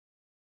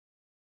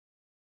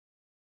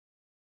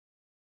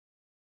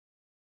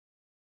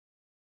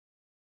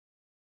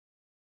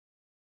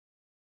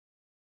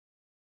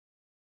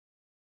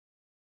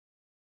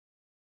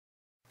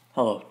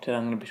Hello, today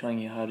I'm going to be showing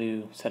you how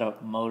to set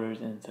up motors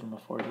in Cinema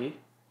 4D.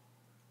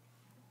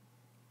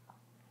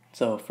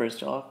 So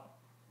first off,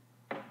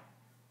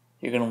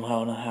 you're going to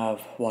want to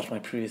have watched my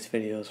previous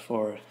videos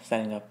for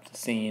setting up the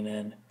scene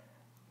and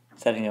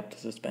setting up the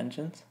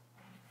suspensions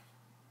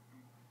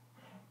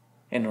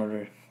in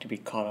order to be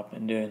caught up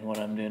in doing what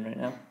I'm doing right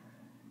now.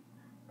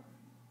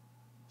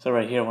 So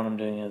right here what I'm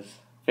doing is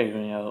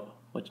figuring out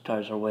which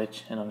tires are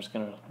which, and I'm just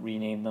going to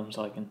rename them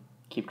so I can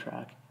keep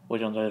track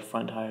which ones are the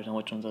front tires and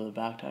which ones are the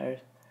back tires,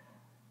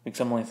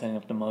 because I'm only setting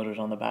up the motors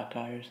on the back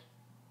tires.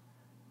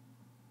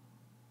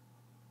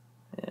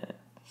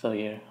 So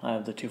here, I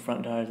have the two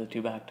front tires, the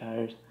two back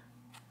tires.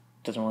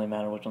 Doesn't really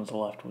matter which one's the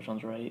left, which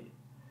one's right.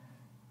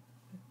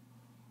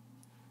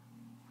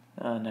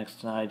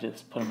 Next, I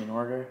just put them in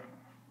order.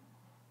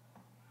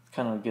 It's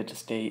kind of good to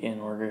stay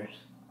in order,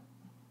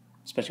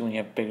 especially when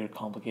you have bigger,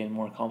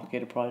 more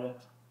complicated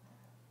projects.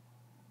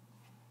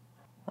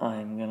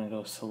 I'm gonna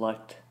go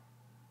select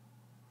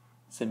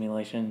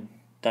simulation,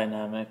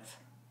 dynamics,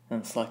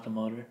 and select a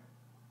motor.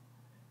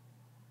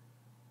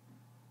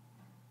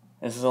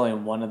 This is only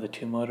one of the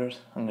two motors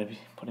I'm going to be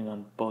putting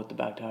on both the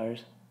back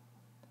tires.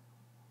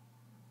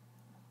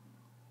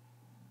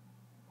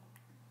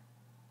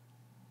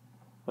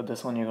 With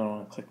this one, you're going to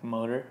want to click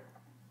motor.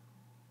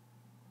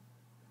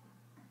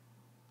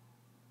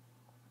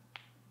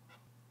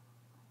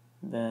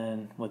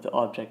 Then with the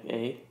object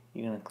A,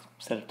 you're going to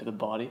set it to the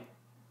body.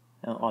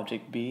 And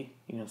object B,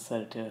 you're going to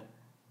set it to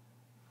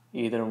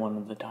either one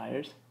of the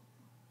tires.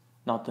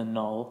 Not the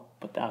null,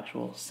 but the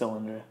actual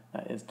cylinder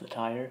that is the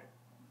tire,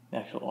 the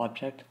actual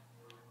object.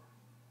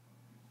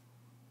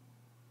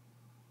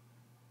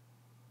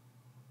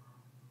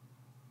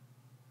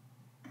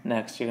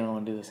 Next, you're going to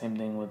want to do the same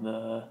thing with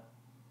the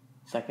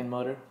second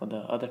motor, with the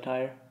other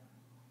tire.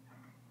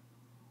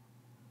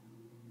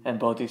 In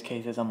both these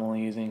cases, I'm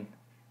only using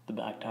the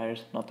back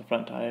tires, not the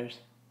front tires.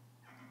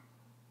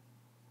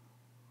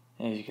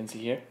 And as you can see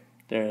here,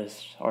 there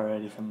is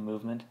already some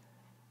movement.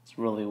 It's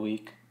really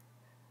weak.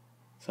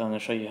 So I'm going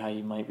to show you how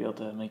you might be able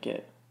to make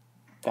it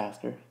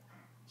faster.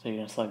 So you're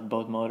going to select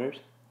both motors,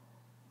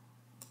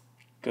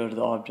 go to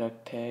the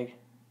object tag,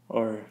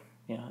 and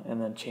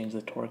then change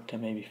the torque to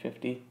maybe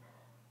 50,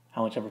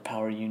 how much ever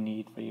power you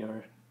need for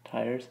your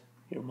tires,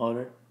 your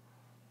motor.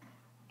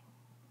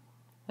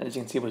 As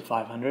you can see with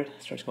 500, it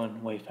starts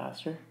going way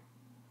faster.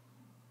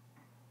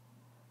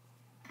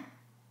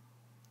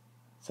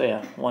 So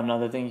yeah, one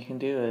other thing you can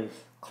do is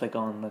click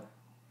on the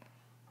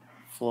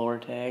floor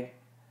tag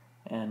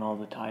and all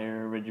the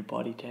tire rigid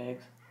body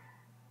tags.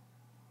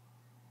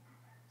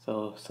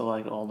 So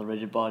select all the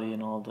rigid body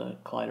and all the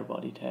collider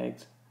body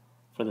tags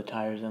for the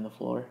tires and the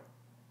floor,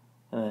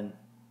 and then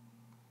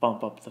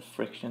bump up the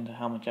friction to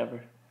how much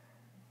ever,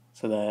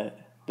 so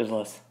that there's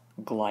less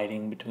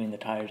gliding between the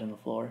tires and the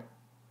floor.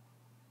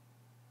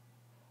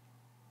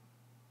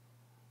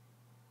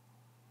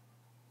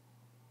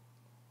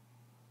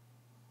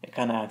 It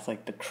kind of acts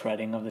like the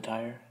treading of the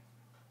tire,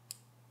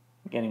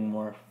 getting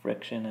more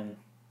friction and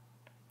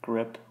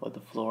grip with the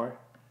floor.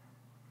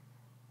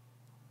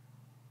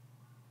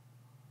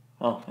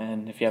 Oh,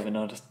 and if you haven't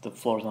noticed, the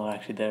floor's not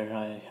actually there.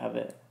 I have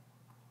it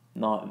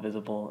not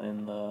visible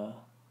in the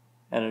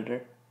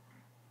editor.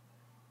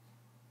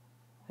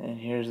 And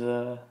here's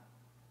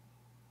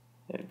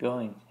it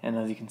going. And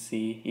as you can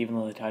see, even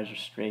though the tires are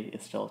straight,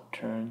 it still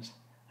turns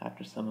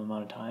after some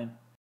amount of time.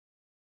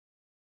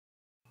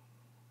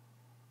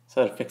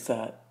 So to fix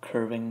that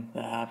curving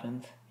that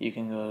happens, you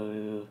can go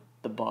to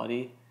the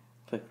body,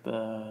 click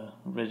the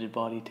rigid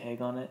body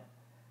tag on it,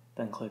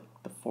 then click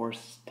the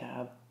force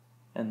tab,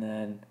 and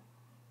then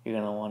you're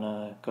going to want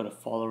to go to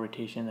follow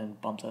rotation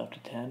and bumps it up to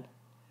 10.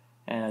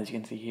 And as you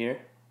can see here,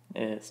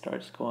 it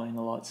starts going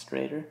a lot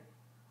straighter.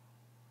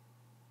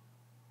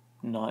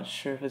 Not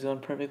sure if it's going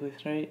perfectly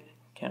straight,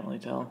 can't really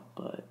tell,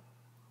 but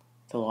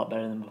it's a lot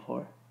better than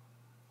before.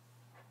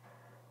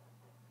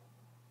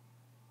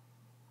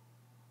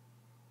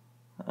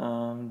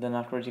 Then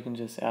afterwards you can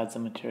just add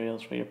some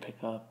materials for your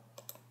pickup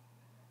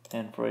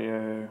and for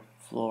your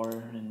floor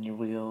and your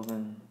wheels,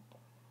 and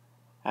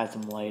add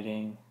some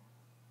lighting,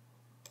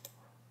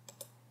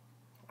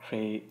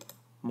 create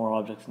more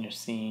objects in your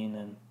scene,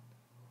 and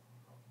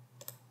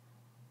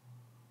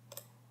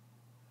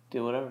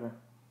do whatever.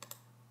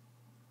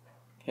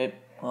 Okay,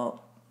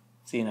 well,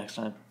 see you next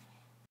time.